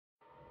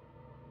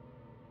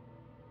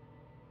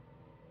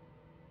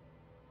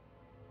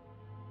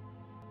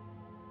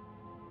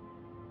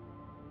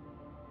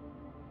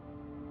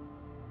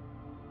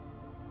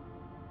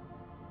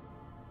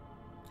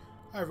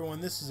Hi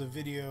everyone, this is a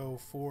video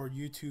for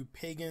YouTube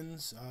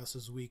Pagans. This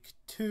is week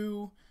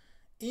 2,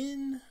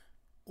 in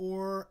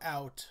or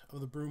out of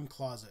the broom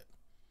closet.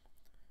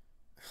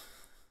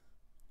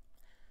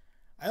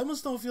 I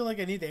almost don't feel like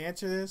I need to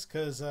answer this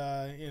because,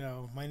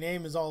 my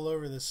name is all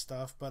over this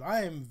stuff, but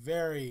I am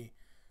very,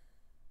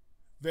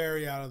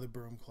 very out of the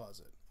broom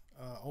closet.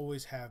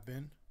 Always have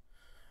been.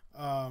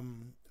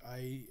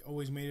 I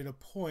always made it a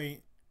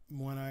point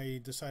when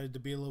I decided to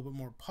be a little bit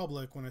more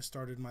public when I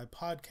started my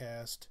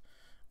podcast,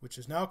 which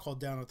is now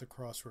called Down at the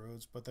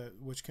Crossroads, but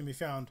which can be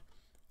found,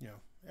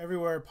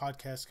 everywhere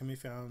podcasts can be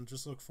found.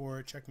 Just look for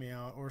it, check me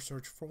out, or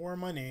search for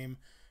my name,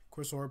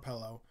 Chris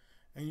Orpello,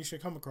 and you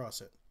should come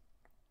across it.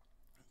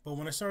 But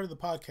when I started the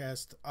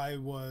podcast,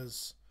 it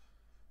was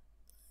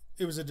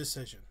a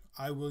decision.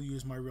 I will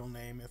use my real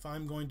name. If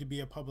I'm going to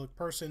be a public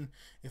person,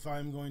 if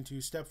I'm going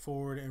to step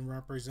forward and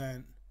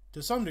represent,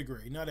 to some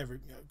degree,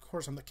 of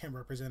course I can't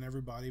represent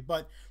everybody,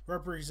 but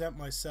represent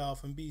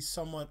myself and be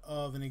somewhat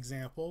of an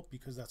example,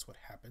 because that's what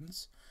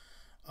happens.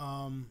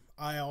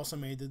 I also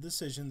made the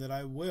decision that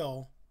I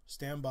will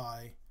stand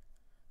by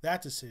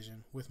that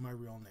decision with my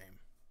real name.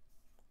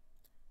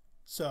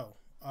 So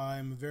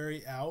I'm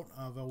very out.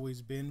 I've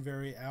always been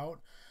very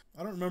out.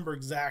 I don't remember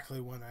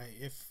exactly when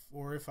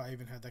if I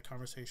even had that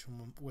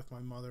conversation with my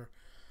mother.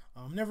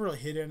 Never really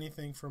hid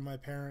anything from my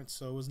parents,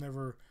 so it was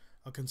never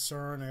a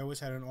concern. I always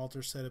had an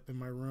altar set up in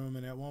my room,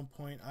 and at one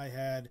point I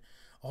had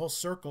a whole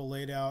circle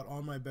laid out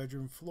on my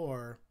bedroom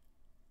floor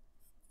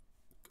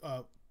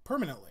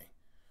permanently.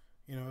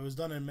 It was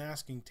done in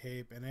masking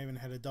tape, and I even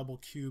had a double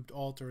cubed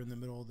altar in the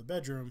middle of the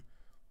bedroom.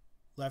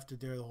 Left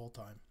it there the whole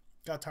time.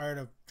 Got tired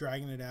of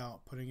dragging it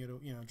out, putting it,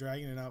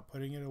 dragging it out,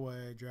 putting it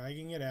away,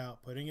 dragging it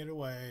out, putting it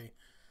away.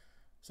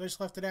 So I just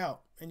left it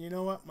out. And you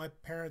know what? My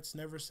parents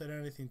never said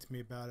anything to me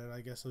about it. I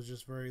guess I was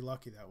just very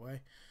lucky that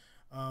way.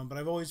 But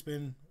I've always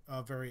been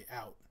very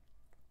out.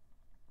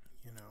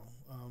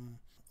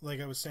 Like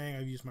I was saying,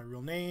 I've used my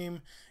real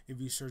name. If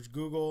you search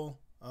Google,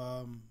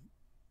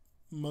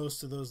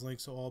 most of those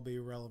links will all be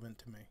relevant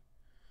to me.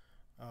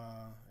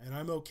 And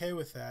I'm okay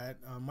with that.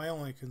 My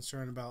only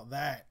concern about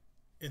that,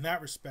 in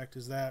that respect,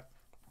 is that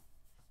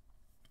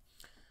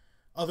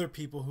other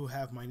people who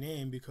have my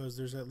name, because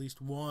there's at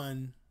least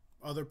one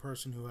other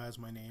person who has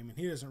my name, and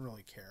he doesn't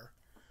really care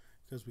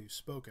because we've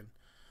spoken.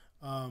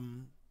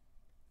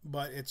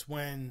 But it's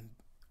when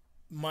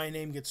my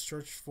name gets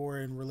searched for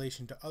in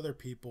relation to other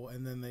people,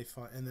 and then they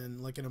find, and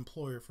then like an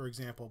employer, for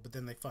example, but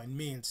then they find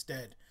me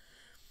instead.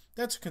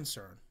 That's a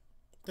concern.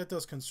 That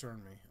does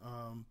concern me.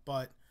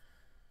 But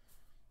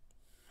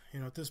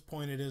at this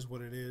point, it is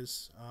what it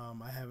is.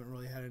 I haven't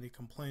really had any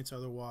complaints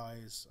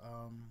otherwise.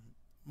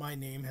 My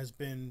name has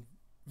been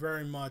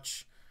very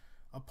much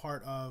a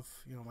part of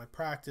my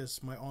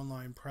practice, my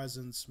online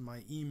presence,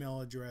 my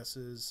email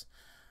addresses.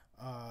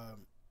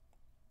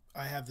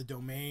 I have the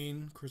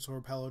domain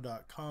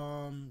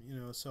chrisorpello.com,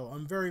 so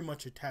I'm very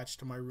much attached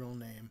to my real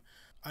name.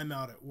 I'm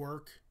out at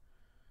work.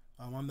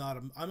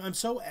 I'm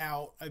so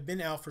out. I've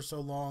been out for so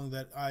long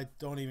that I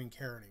don't even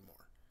care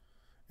anymore,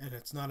 and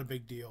it's not a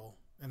big deal,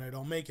 and I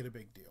don't make it a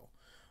big deal.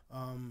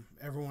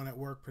 Everyone at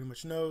work pretty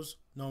much knows.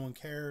 No one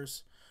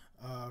cares.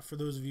 For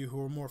those of you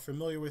who are more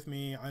familiar with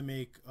me, I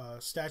make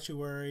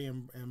statuary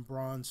and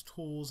bronze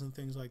tools and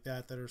things like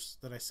that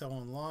that I sell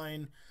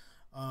online.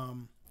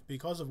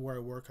 Because of where I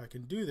work, I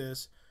can do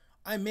this.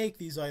 I make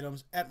these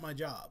items at my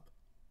job,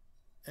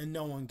 and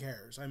no one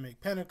cares. I make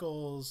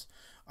pinnacles,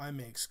 I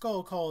make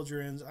skull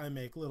cauldrons, I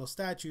make little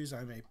statues,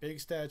 I make big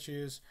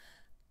statues.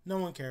 No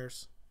one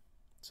cares.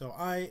 So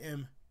I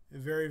am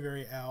very,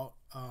 very out,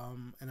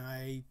 and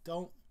I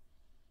don't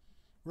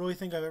really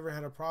think I've ever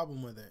had a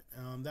problem with it.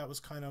 That was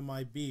kind of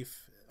my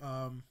beef.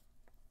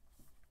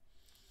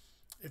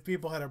 If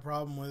people had a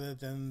problem with it,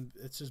 then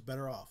it's just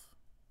better off.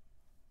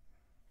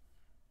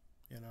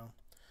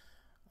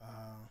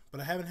 But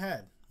I haven't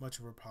had much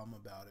of a problem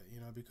about it,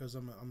 because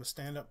I'm a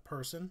stand-up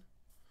person.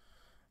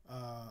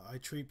 I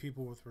treat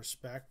people with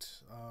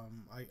respect.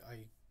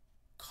 I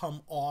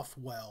come off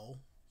well,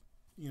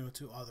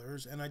 to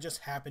others, and I just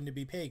happen to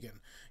be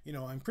pagan.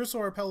 I'm Chris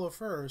Orpello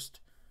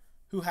first,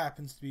 who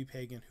happens to be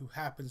pagan, who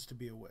happens to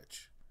be a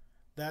witch.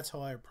 That's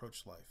how I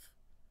approach life.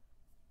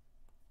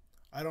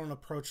 I don't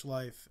approach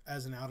life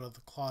as an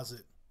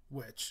out-of-the-closet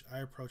witch. I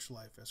approach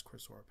life as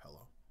Chris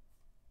Orpello.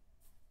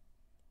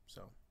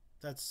 So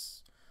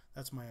that's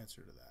my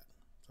answer to that.